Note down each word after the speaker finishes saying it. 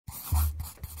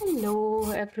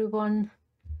Hello everyone,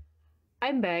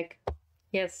 I'm back.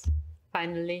 Yes,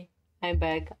 finally, I'm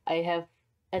back. I have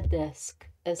a desk,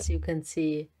 as you can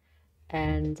see,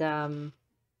 and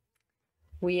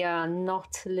we are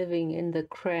not living in the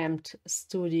cramped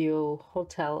studio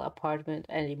hotel apartment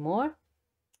anymore.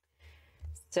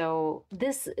 So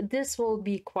this will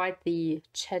be quite the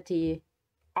chatty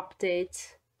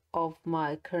update of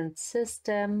my current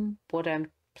system, what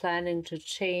I'm planning to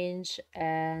change,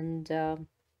 and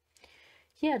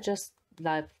yeah, just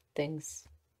live things.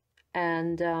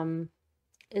 And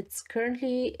it's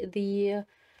currently the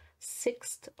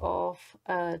 6th of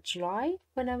July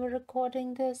when I'm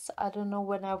recording this. I don't know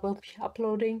when I will be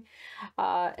uploading,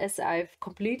 as I've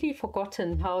completely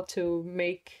forgotten how to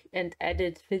make and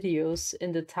edit videos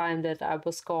in the time that I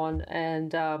was gone,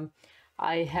 and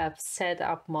I have set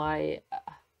up my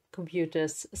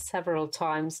computers several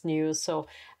times new, so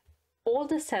all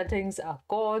the settings are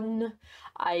gone.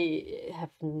 I have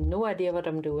no idea what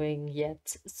I'm doing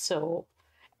yet. So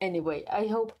anyway, I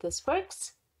hope this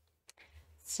works.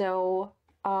 So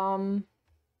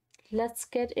let's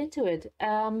get into it.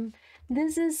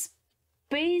 This is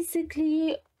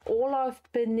basically all I've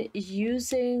been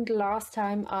using last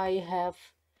time I have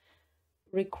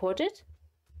recorded.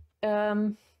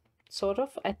 Sort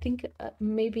of. I think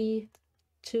maybe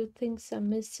two things are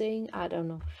missing. I don't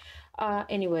know.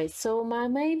 Anyway, so my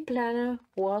main planner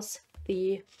was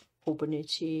the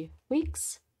Hobonichi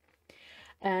weeks,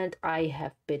 and I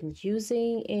have been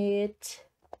using it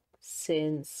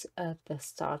since the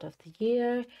start of the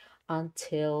year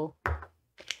until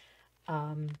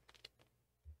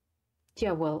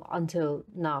yeah, well, until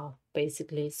now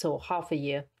basically, so half a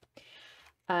year.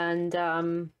 And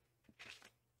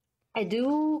I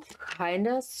do kind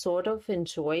of sort of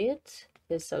enjoy it.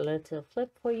 There's a little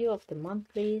flip for you of the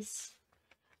monthlies.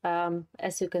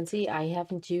 As you can see, I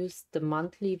haven't used the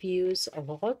monthly views a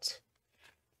lot.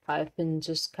 I've been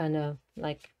just kind of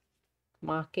like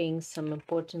marking some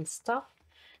important stuff.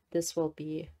 This will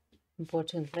be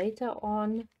important later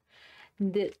on.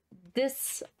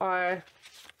 This are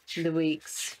the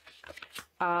weeks.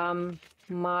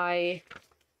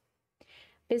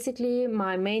 Basically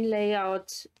my main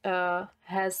layout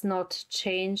has not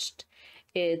changed.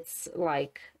 It's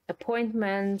like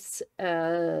appointments,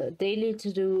 daily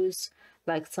to-dos,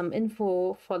 like some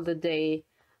info for the day,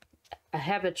 a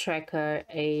habit tracker,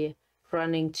 a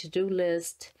running to-do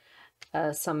list,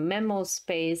 some memo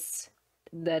space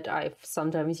that I've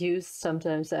sometimes used,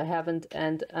 sometimes I haven't,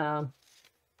 and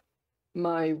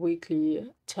my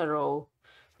weekly tarot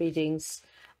readings.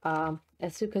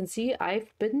 As you can see,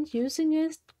 I've been using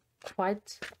it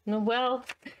quite well.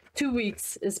 2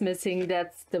 weeks is missing.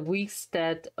 That's the weeks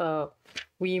that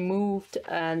we moved,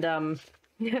 and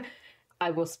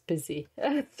I was busy.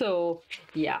 So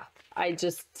yeah, I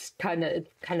just kind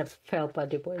of fell by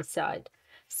the wayside.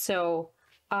 So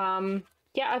yeah,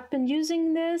 I've been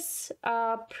using this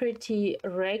pretty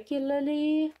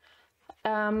regularly.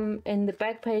 In the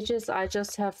back pages, I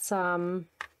just have some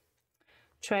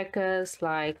trackers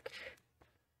like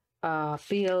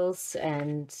bills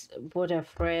and what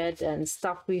I've read and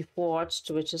stuff we've watched,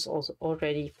 which is also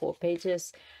already 4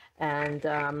 pages, and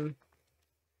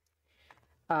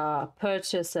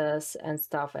purchases and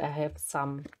stuff. I have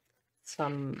some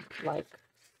like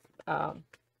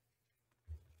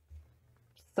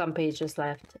some pages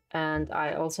left, and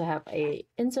I also have a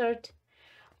insert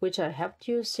which I haven't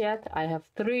used yet. I have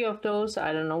 3 of those.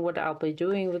 I don't know what I'll be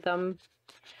doing with them,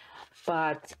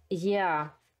 but yeah,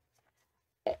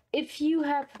 if you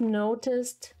have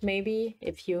noticed, maybe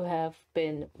if you have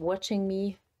been watching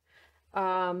me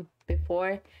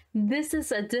before, this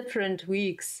is a different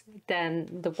weeks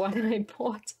than the one I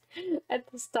bought at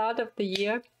the start of the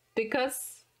year,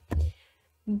 because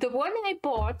the one I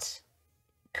bought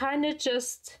kind of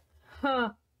just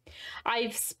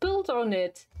I've spilled on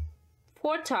it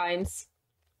 4 times.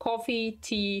 Coffee,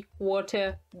 tea,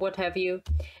 water, what have you.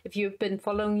 If you've been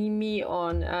following me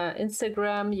on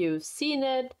Instagram, you've seen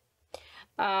it.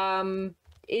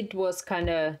 It was kind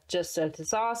of just a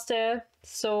disaster.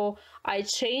 So I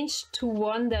changed to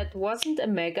one that wasn't a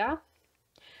mega,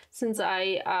 since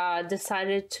I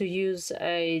decided to use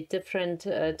a different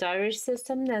diary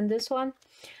system than this one.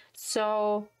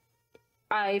 So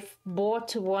I've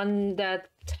bought one that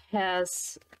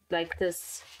has like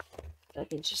this. Let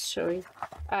me just show you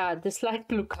this light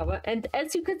blue cover, and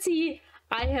as you can see,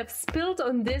 I have spilled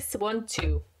on this one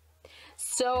too.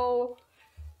 So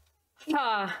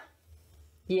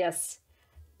yes,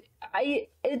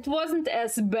 it wasn't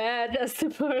as bad as the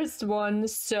first one,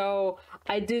 so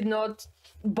I did not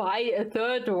buy a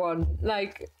third one.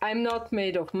 Like, I'm not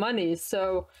made of money,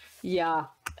 so yeah,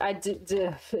 I did.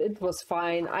 It was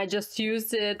fine. I just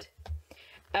used it,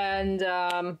 and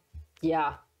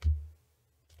yeah.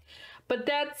 But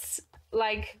that's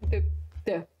like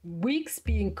the weeks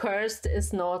being cursed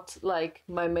is not like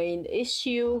my main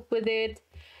issue with it.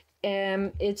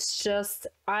 It's just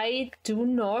I do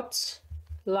not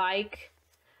like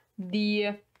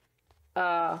the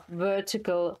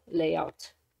vertical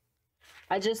layout.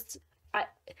 I just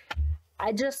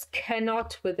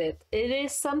cannot with it. It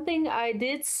is something I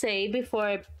did say before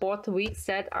I bought the weeks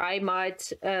that I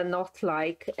might not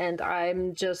like, and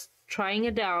I'm just trying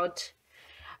it out.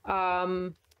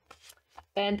 And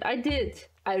I did.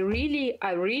 I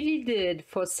really did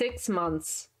for 6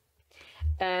 months,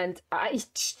 and I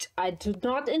do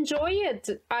not enjoy it.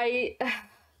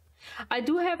 I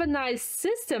do have a nice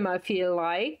system, I feel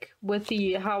like, with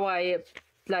the how I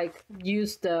like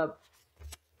use the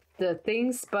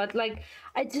things, but like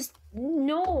I just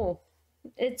no,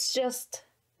 it's just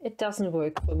it doesn't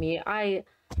work for me. I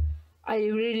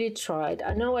really tried.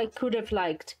 I know I could have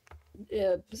liked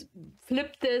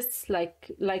flip this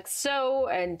like so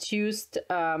and used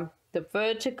the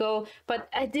vertical, but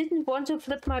I didn't want to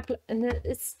flip my and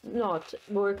it's not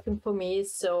working for me.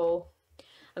 So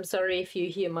I'm sorry if you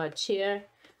hear my chair.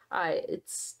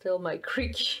 It's still my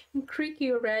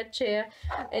creaky red chair.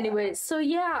 Anyway, so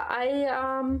yeah,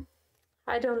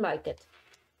 I don't like it.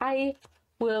 I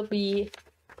will be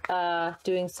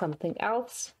doing something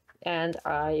else, and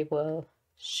I will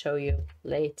show you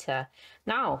later.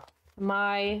 Now,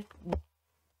 my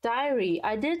diary.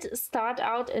 I did start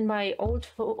out in my old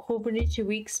Hobonichi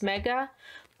Weeks Mega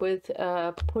with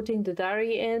putting the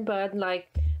diary in, but like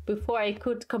before I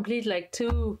could complete like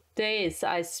 2 days,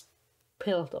 I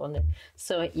spilled on it.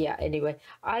 So yeah, anyway,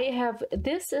 I have,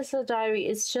 this is a diary.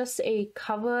 It's just a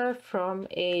cover from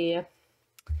a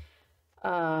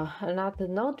another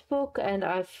notebook, and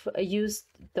I've used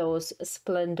those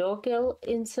Splendorgil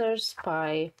inserts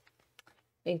by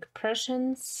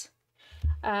Impressions,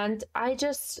 and I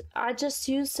just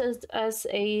use it as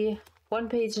a 1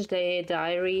 page a day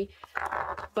diary,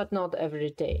 but not every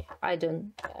day. I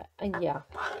don't yeah,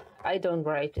 I don't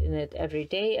write in it every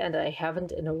day, and I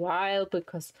haven't in a while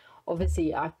because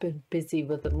obviously I've been busy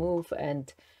with the move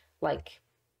and like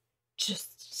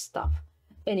just stuff.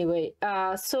 Anyway,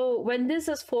 so when this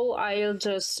is full, I'll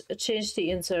just change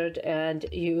the insert and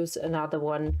use another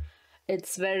one.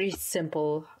 It's very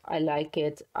simple. I like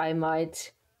it. I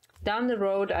might, down the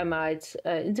road, I might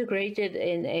integrate it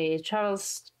in a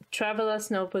traveler's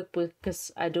notebook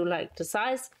because I do like the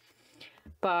size.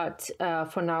 But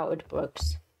for now, it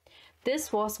works.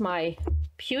 This was my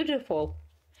beautiful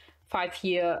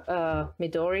 5-year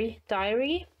Midori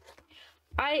diary.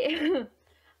 I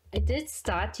I did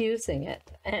start using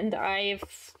it, and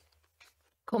I've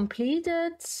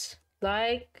completed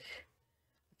like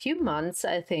a few months,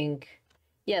 I think.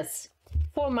 Yes,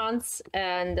 4 months,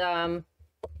 and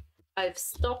I've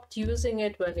stopped using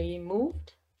it when we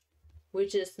moved,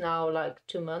 which is now like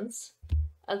 2 months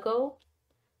ago.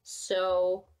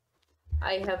 So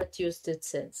I haven't used it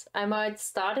since. I might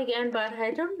start again, but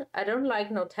I don't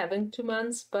like not having 2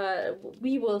 months, but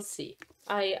we will see.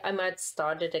 I might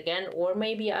start it again, or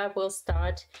maybe I will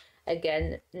start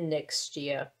again next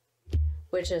year,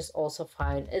 which is also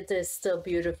fine. It is still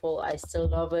beautiful. I still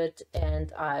love it,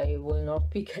 and I will not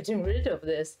be getting rid of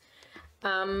this.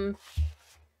 The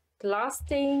last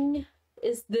thing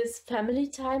is this family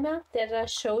timer that I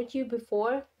showed you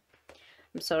before.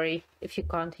 I'm sorry if you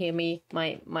can't hear me.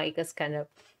 My mic is kind of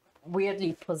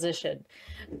weirdly positioned.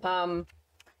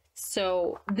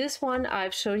 So this one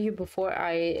I've showed you before.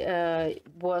 I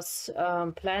was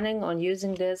planning on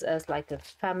using this as like a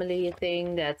family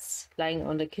thing that's lying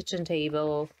on the kitchen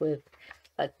table with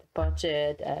like the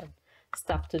budget and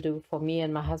stuff to do for me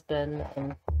and my husband.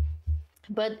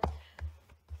 But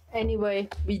anyway,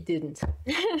 we didn't.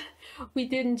 We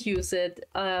didn't use it.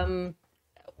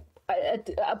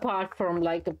 Apart from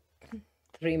like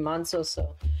 3 months or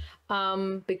so,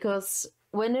 because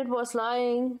when it was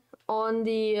lying on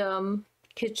the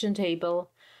kitchen table,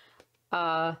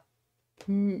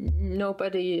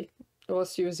 nobody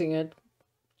was using it,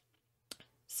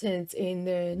 since in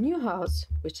the new house,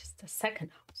 which is the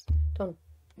second house,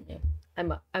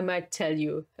 I might tell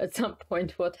you at some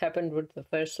point what happened with the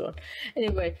first one.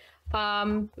 Anyway,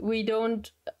 we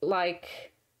don't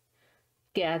like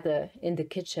gather in the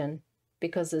kitchen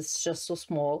because it's just so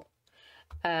small,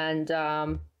 and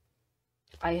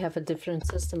I have a different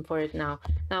system for it now.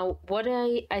 Now, what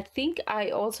I think I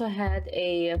also had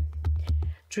a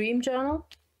dream journal,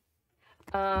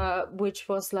 which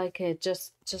was like a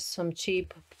just some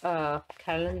cheap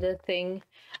calendar thing.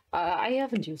 I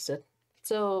haven't used it,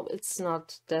 so it's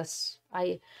not this.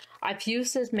 I've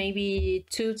used it maybe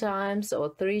 2 times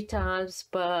or 3 times,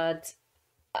 but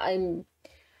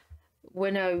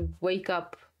when I wake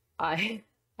up, I'm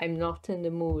not in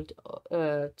the mood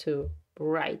to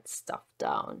write stuff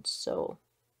down. So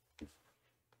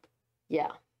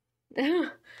yeah,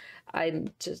 I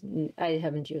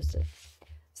haven't used it.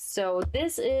 So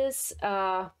this is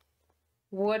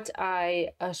what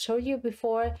I showed you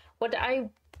before. What I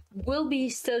will be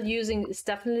still using is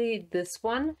definitely this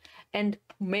one and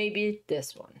maybe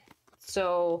this one.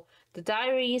 So the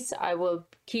diaries I will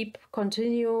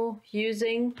continue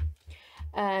using,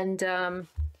 and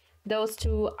those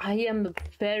two, I am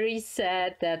very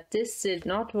sad that this did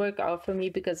not work out for me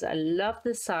because I love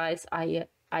the size. I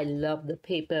love the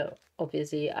paper.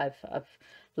 Obviously, I've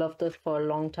loved it for a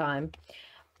long time,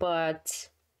 but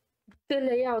the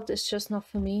layout is just not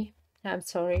for me. I'm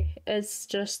sorry. It's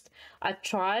just, I've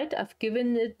tried, I've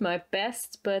given it my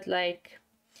best, but like,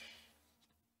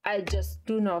 I just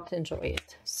do not enjoy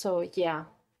it. So yeah,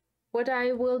 what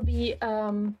I will be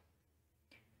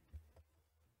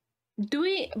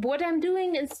what I'm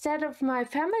doing instead of my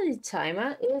family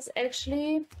timer is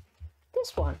actually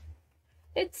this one.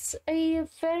 It's a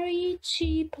very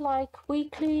cheap, like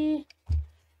weekly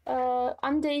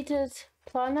undated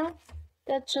planner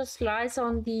that just lies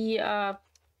on the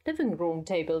living room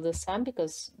table this time,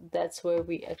 because that's where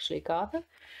we actually gather.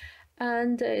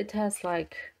 And it has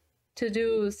like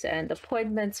to-dos and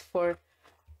appointments for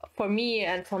me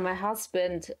and for my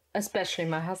husband, especially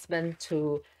my husband,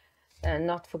 to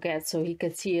not forget, so he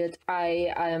could see it.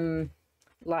 I am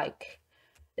like,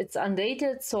 it's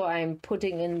undated, so I'm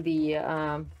putting in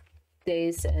the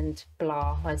days and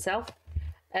blah myself.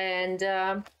 And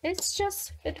it's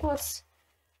just, it was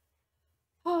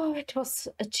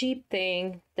a cheap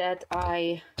thing that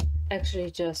I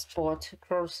actually just bought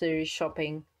grocery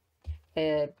shopping.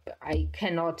 I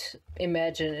cannot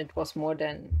imagine it was more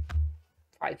than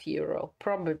 €5,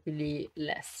 probably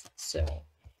less. So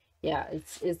yeah,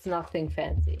 it's nothing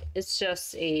fancy. It's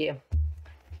just a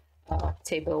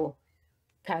table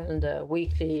calendar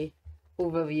weekly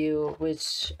overview,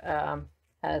 which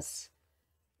has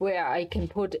where I can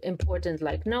put important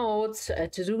like notes, a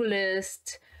to-do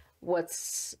list,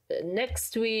 what's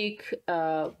next week,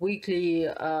 weekly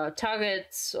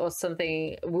targets or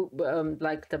something,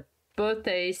 like the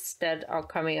birthdays that are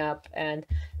coming up, and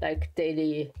like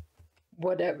daily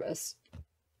whatevers.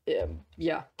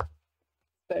 Yeah,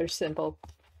 very simple.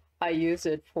 I use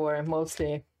it for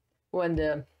mostly when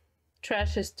the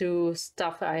trash is due,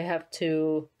 stuff I have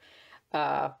to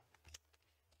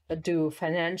do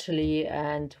financially,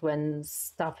 and when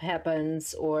stuff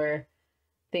happens or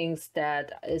things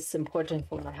that is important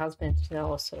for my husband to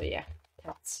know. So yeah,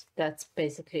 that's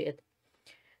basically it.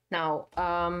 Now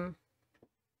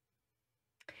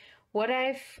what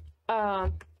I've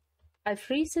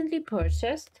recently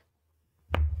purchased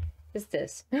is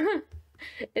this.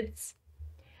 It's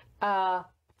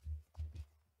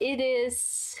it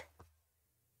is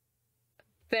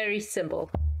very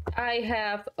simple. I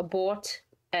have bought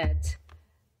at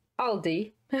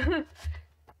Aldi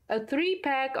a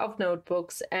 3-pack of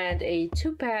notebooks and a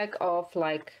 2-pack of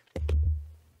like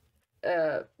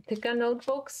thicker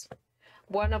notebooks,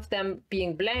 one of them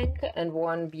being blank and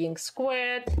one being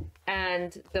squared,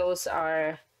 and those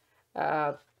are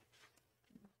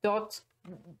dots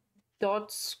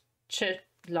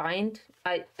lined.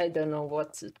 I don't know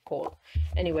what's it called.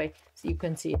 Anyway, so you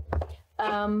can see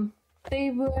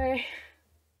they were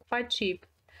quite cheap.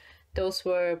 Those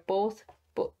were both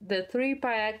the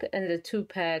 3-pack and the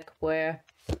 2-pack were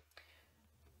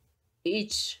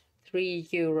each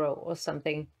 €3 or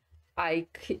something. I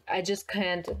just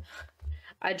can't,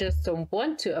 I just don't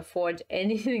want to afford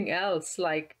anything else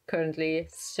like currently.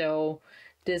 So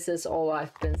this is all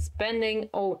I've been spending.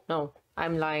 Oh no,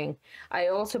 I'm lying. I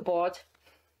also bought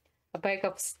a bag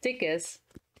of stickers,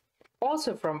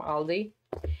 also from Aldi,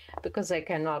 because I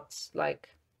cannot like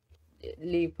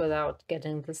leave without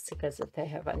getting the stickers if they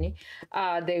have any.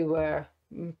 They were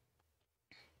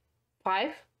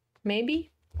 5,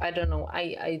 maybe. I don't know.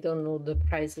 I don't know the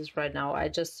prices right now. I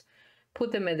just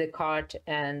put them in the cart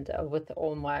and with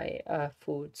all my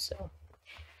food. So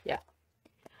yeah.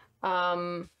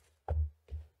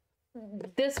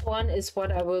 This one is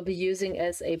what I will be using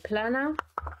as a planner.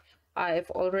 I've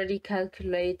already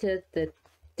calculated the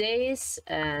days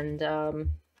and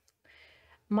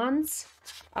months.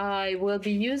 I will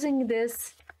be using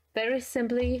this very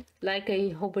simply like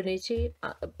a Hobonichi,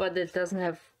 but it doesn't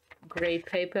have great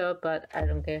paper, but I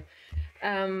don't care.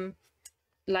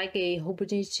 like a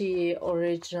Hobonichi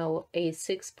original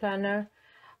A6 planner.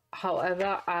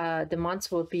 However, the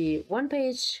months will be one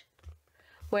page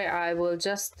where I will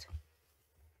just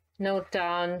note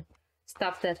down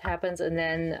stuff that happens, and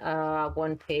then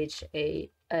one page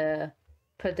per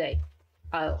day.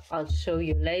 I'll show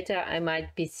you later. I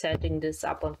might be setting this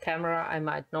up on camera, I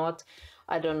might not.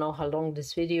 I don't know how long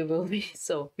this video will be,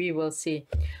 so we will see.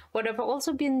 What I've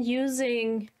also been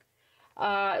using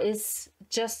is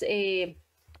just a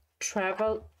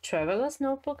traveler's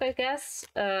notebook, I guess,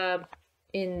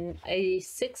 in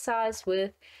A6 size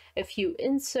with a few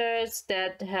inserts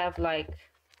that have like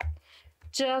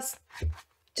just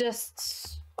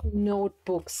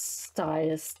notebook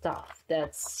style stuff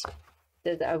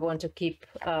that I want to keep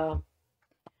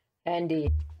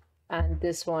handy. And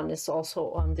this one is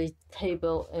also on the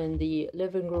table in the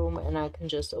living room, and I can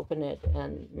just open it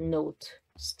and note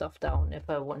stuff down if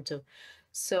I want to.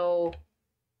 So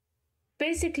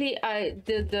basically,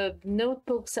 the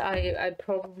notebooks I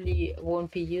probably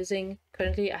won't be using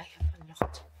currently. I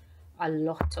have a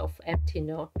lot of empty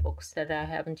notebooks that I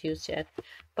haven't used yet,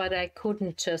 but I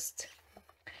couldn't just,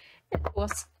 it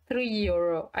was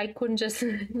 €3. I couldn't just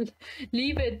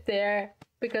leave it there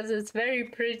because it's very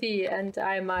pretty and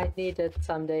I might need it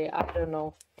someday. I don't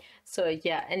know. So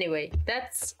yeah, anyway,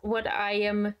 that's what I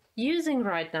am using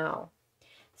right now.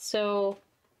 So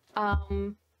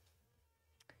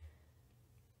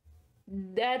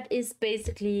that is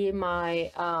basically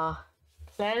my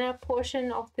planner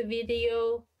portion of the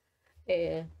video.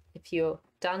 If you're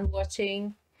done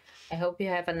watching, I hope you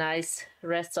have a nice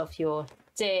rest of your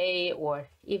day or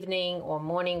evening or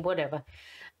morning, whatever.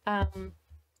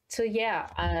 So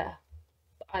yeah,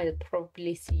 I'll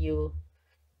probably see you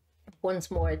once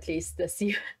more at least this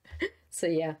year. So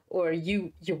yeah, or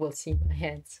you will see my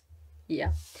hands.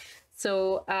 Yeah.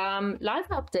 So life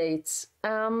updates.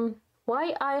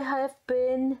 Why I have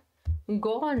been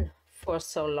gone for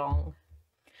so long.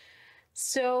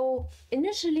 So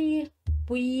initially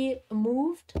we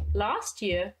moved last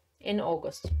year in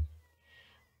August,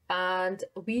 and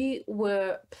we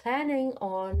were planning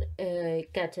on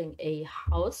getting a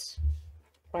house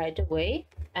right away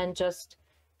and just,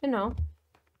 you know,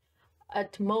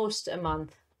 at most a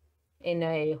month in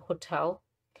a hotel,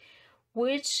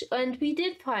 and we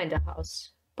did find a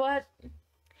house, but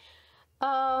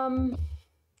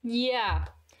yeah,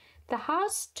 the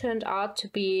house turned out to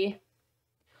be,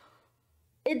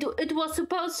 it was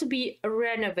supposed to be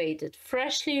renovated,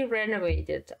 freshly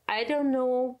renovated. I don't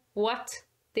know what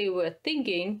they were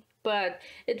thinking, but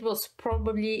it was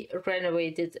probably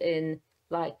renovated in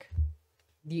like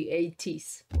the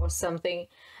 80s or something.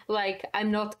 Like,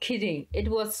 I'm not kidding. It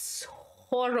was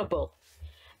horrible.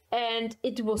 And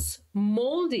it was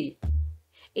moldy.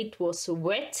 It was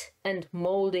wet and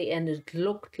moldy, and it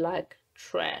looked like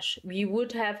trash. We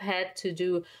would have had to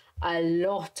do a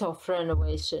lot of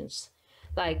renovations,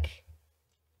 like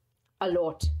a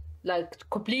lot, like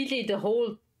completely the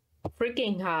whole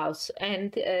freaking house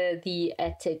and the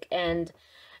attic. And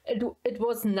it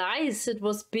was nice, it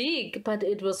was big, but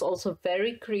it was also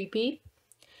very creepy.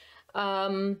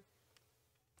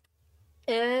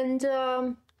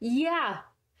 Yeah,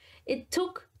 it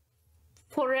took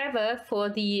forever for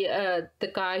the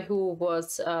guy who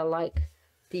was like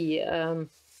the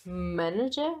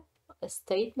manager, it's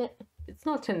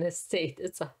not an estate,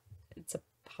 it's a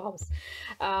house.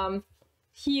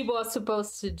 He was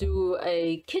supposed to do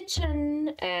a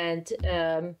kitchen and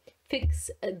fix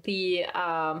the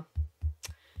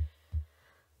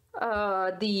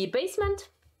basement,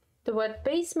 the wet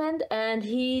basement, and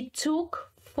he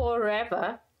took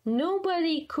forever.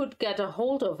 Nobody could get a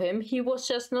hold of him. He was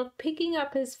just not picking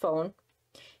up his phone.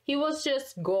 He was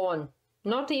just gone.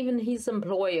 Not even his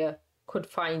employer could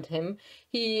find him.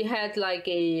 He had like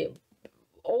a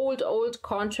old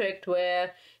contract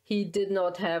where he did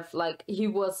not have, like, he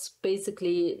was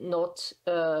basically not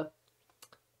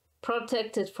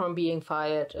protected from being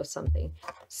fired or something.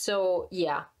 So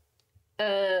yeah,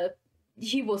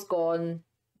 he was gone.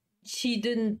 He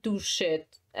didn't do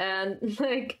shit. And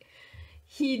like,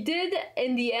 he did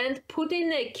in the end put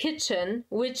in a kitchen,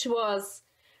 which was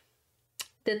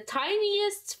the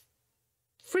tiniest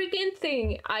freaking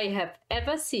thing I have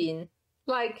ever seen.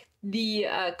 Like, the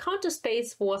counter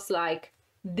space was like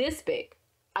this big.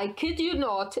 I kid you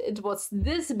not, it was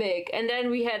this big. And then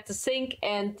we had the sink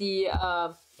and the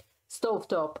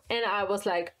stovetop. And I was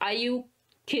like, are you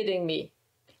kidding me?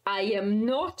 I am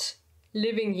not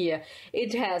living here.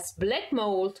 It has black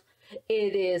mold.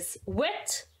 It is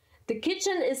wet. The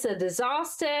kitchen is a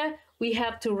disaster. We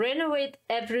have to renovate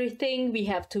everything. We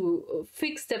have to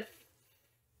fix the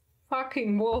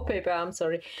fucking wallpaper. I'm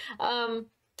sorry. And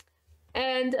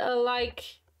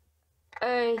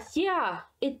yeah,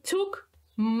 it took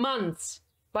months.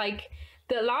 Like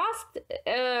the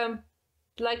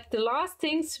last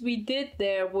things we did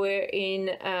there were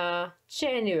in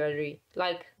January,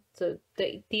 like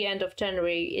the end of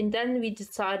January, and then we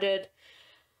decided.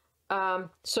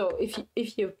 So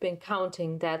if you've been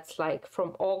counting, that's like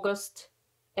from August,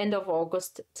 end of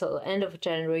August till end of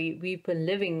January, we've been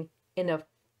living in a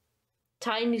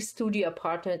tiny studio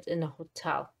apartment in a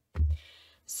hotel.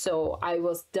 So I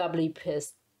was doubly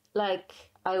pissed. Like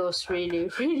I was really,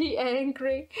 really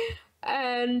angry.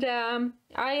 And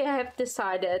I have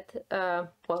decided,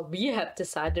 well, we have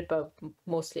decided, but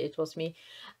mostly it was me,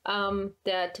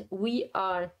 that we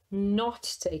are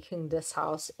not taking this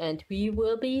house and we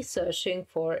will be searching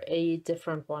for a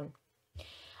different one.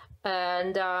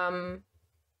 And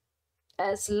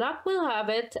as luck will have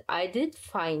it, I did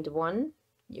find one.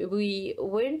 We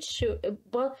weren't sure,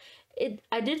 well,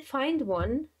 I did find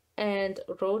one and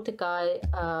wrote a guy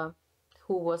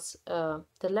who was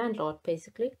the landlord,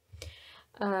 basically.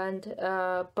 And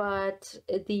but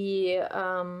the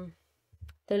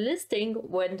listing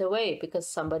went away because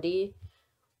somebody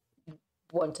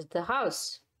wanted the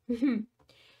house.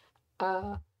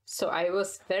 So I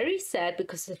was very sad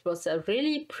because it was a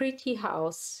really pretty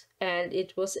house and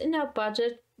it was in our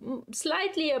budget,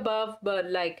 slightly above, but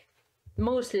like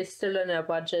mostly still in our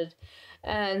budget.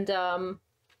 And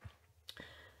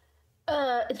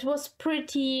it was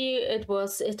pretty,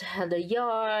 it had a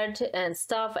yard and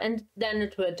stuff, and then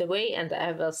it went away and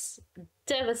I was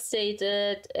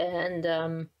devastated.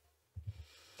 And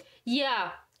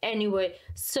yeah, anyway,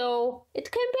 so it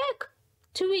came back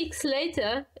 2 weeks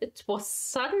later. It was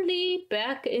suddenly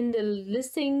back in the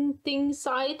listing thing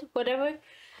site, whatever,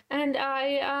 and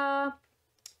I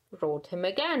wrote him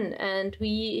again, and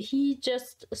he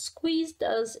just squeezed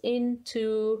us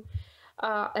into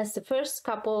as the first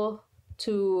couple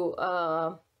to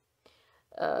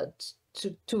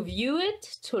view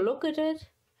it, to look at it.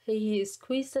 He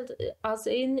squeezed us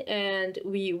in and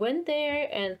we went there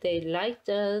and they liked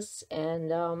us.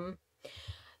 And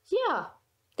yeah,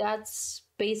 that's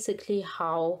basically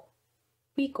how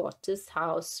we got this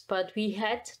house. But we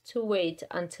had to wait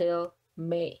until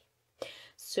May.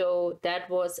 So that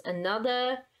was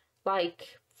another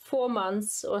like 4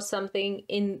 months or something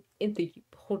in the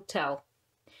hotel.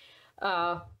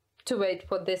 To wait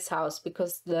for this house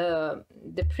because the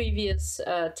previous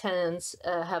tenants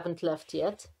haven't left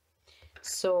yet.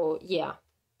 So yeah,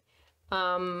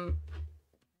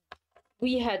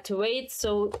 we had to wait.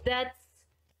 So that's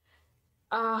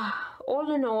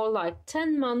all in all like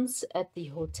 10 months at the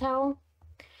hotel.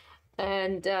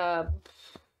 And it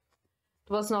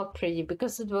was not pretty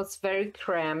because it was very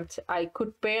cramped. I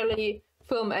could barely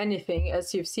film anything.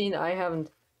 As you've seen, I haven't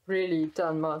really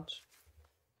done much.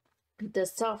 The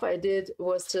stuff I did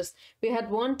was just, we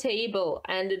had one table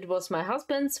and it was my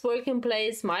husband's working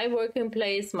place, my working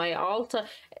place, my altar.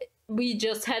 We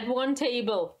just had one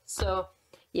table. So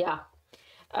yeah,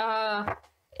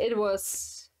 it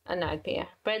was a nightmare.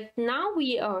 But now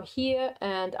we are here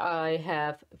and I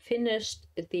have finished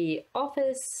the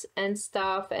office and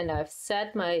stuff and I've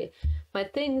set my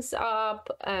things up,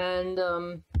 and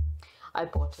I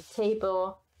bought a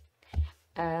table,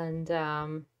 and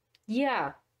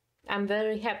yeah, I'm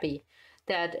very happy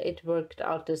that it worked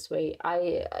out this way.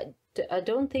 I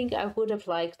don't think I would have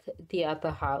liked the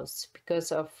other house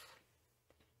because of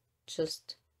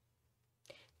just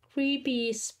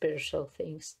creepy spiritual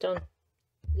things.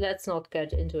 Let's not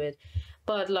get into it.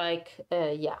 But like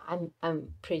yeah,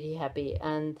 I'm pretty happy.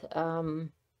 And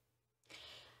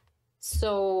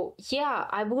so yeah,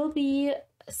 I will be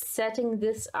setting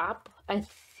this up, I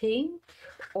think,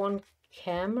 on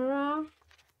camera.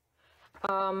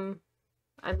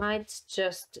 I might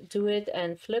just do it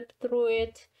and flip through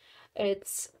it.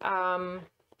 It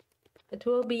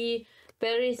will be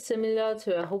very similar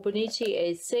to a Hobonichi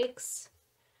A6,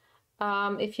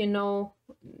 if you know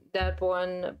that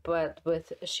one, but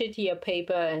with shittier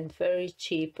paper and very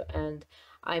cheap. And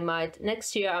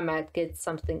next year I might get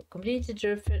something completely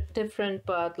different,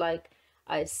 but like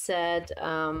I said,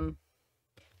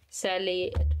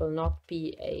 sadly it will not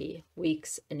be a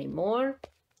Weeks anymore.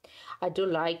 I do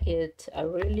like it, I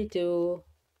really do,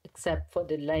 except for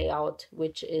the layout,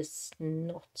 which is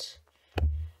not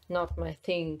my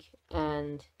thing.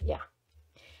 And yeah,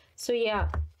 so yeah,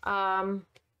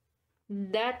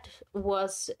 that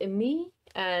was me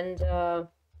and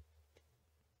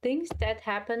things that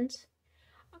happened.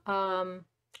 I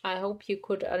hope you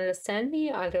could understand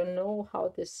me. I don't know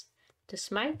how this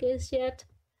mic is yet.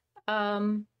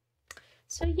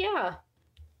 So yeah,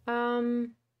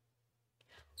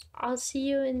 I'll see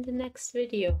you in the next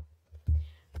video.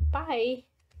 Bye.